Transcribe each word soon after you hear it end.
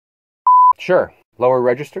Sure. Lower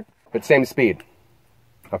register, but same speed.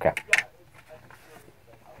 Okay.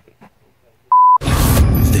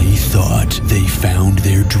 They thought they found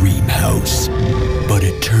their dream house, but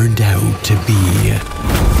it turned out to be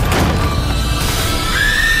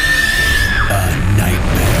a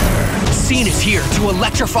nightmare. Scene is here to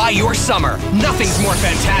electrify your summer. Nothing's more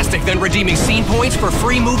fantastic than redeeming Scene points for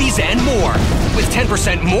free movies and more. With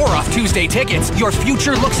 10% more off Tuesday tickets, your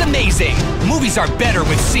future looks amazing. Movies are better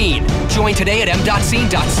with Scene. Join today at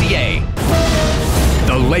m.scene.ca.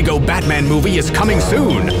 The Lego Batman movie is coming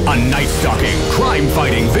soon. A night-stalking,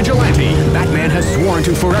 crime-fighting vigilante, Batman has sworn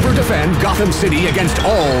to forever defend Gotham City against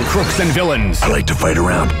all crooks and villains. I like to fight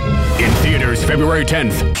around. In theaters February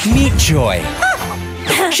 10th. Meet Joy.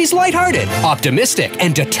 She's lighthearted, optimistic,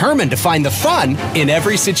 and determined to find the fun in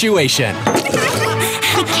every situation.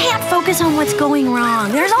 I can't focus on what's going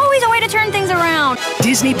wrong. There's always a way to turn things around.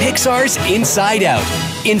 Disney Pixar's Inside Out.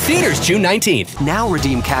 In theaters June 19th. Now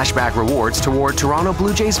redeem cashback rewards toward Toronto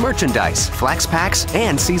Blue Jays merchandise, flex packs,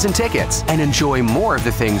 and season tickets. And enjoy more of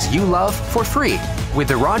the things you love for free. With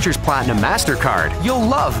the Rogers Platinum MasterCard, you'll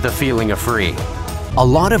love the feeling of free. A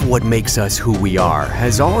lot of what makes us who we are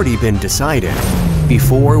has already been decided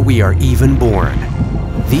before we are even born.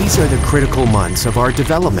 These are the critical months of our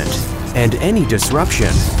development, and any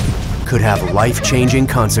disruption could have life-changing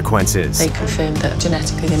consequences. They confirmed that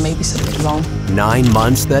genetically there may be something wrong. 9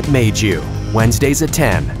 months that made you. Wednesdays at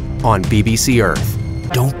 10 on BBC Earth.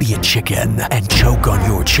 Don't be a chicken and choke on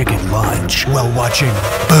your chicken lunch while watching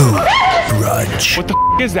Boo Brunch. What the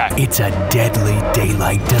is that? It's a deadly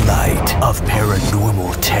daylight delight of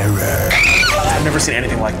paranormal terror. I've never seen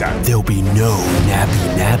anything like that. There'll be no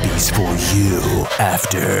nappies for you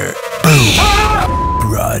after Boo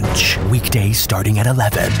Brunch. Weekdays starting at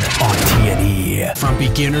 11 on T&E. From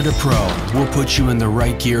beginner to pro, we'll put you in the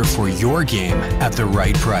right gear for your game at the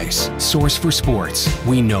right price. Source for Sports.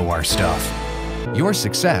 We know our stuff. Your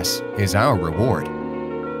success is our reward.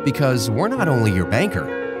 Because we're not only your banker,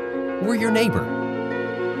 we're your neighbor.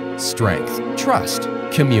 Strength, trust,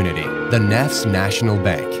 community. The Neff's National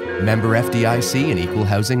Bank. Member FDIC and equal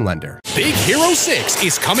housing lender. Big Hero 6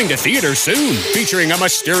 is coming to theaters soon, featuring a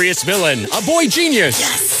mysterious villain, a boy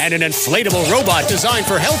genius, and an inflatable robot designed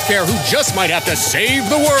for healthcare who just might have to save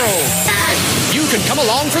the world. You can come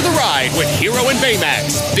along for the ride with Hero and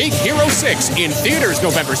Baymax. Big Hero 6 in theaters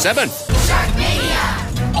November 7th.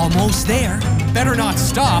 Almost there. Better not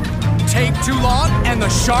stop. Take too long and the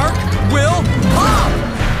shark will pop!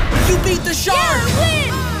 You beat the shark! Yeah,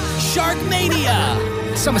 win!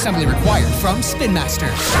 Sharkmania! Some assembly required from Spin Master.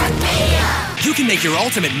 Sharkmania! You can make your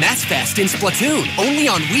ultimate mess fest in Splatoon, only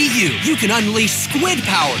on Wii U. You can unleash squid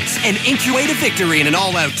powers and incubate a victory in an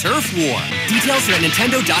all-out turf war. Details are at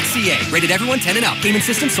nintendo.ca. Rated everyone 10 and up. Payment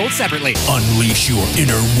system sold separately. Unleash your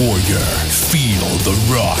inner warrior. Feel the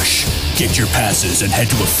rush. Get your passes and head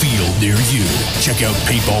to a field near you. Check out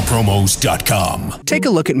paintballpromos.com. Take a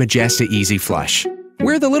look at Majesta Easy Flush.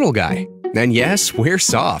 We're the little guy. And yes, we're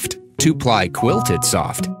soft. 2-ply quilted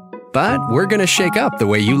soft. But we're gonna shake up the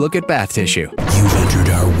way you look at bath tissue. You've entered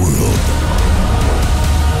our world.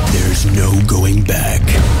 There's no going back.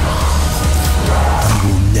 You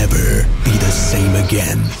will never be the same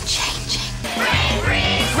again.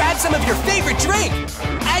 Grab some of your favorite drink.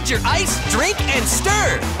 Add your ice, drink, and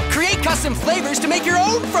stir. Create custom flavors to make your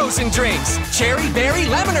own frozen drinks. Cherry, berry,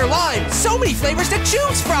 lemon, or lime. So many flavors to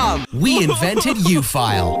choose from. We invented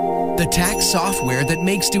U-File, the tax software that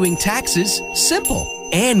makes doing taxes simple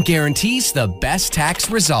and guarantees the best tax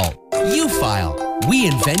result. U-File. We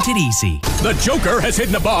invented easy. The Joker has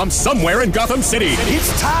hidden a bomb somewhere in Gotham City.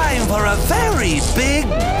 It's time for a very big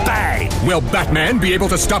bang. Will Batman be able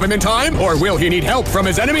to stop him in time, or will he need help from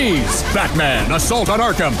his enemies? Batman, Assault on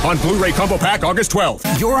Arkham, on Blu-ray Combo Pack August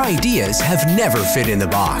 12th. Your ideas have never fit in the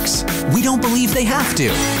box. We don't believe they have to.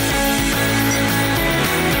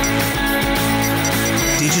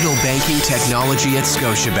 Digital banking technology at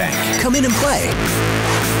Scotiabank. Come in and play.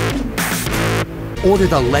 Order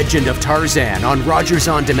The Legend of Tarzan on Rogers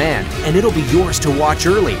On Demand, and it'll be yours to watch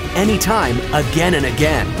early, anytime, again and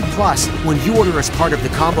again. Plus, when you order as part of the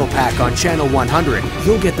combo pack on Channel 100,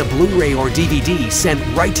 you'll get the Blu-ray or DVD sent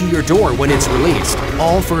right to your door when it's released,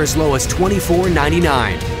 all for as low as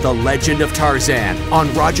 $24.99. The Legend of Tarzan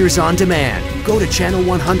on Rogers On Demand. Go to Channel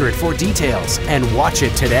 100 for details and watch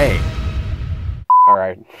it today. All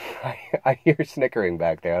right. I hear snickering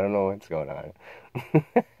back there. I don't know what's going on.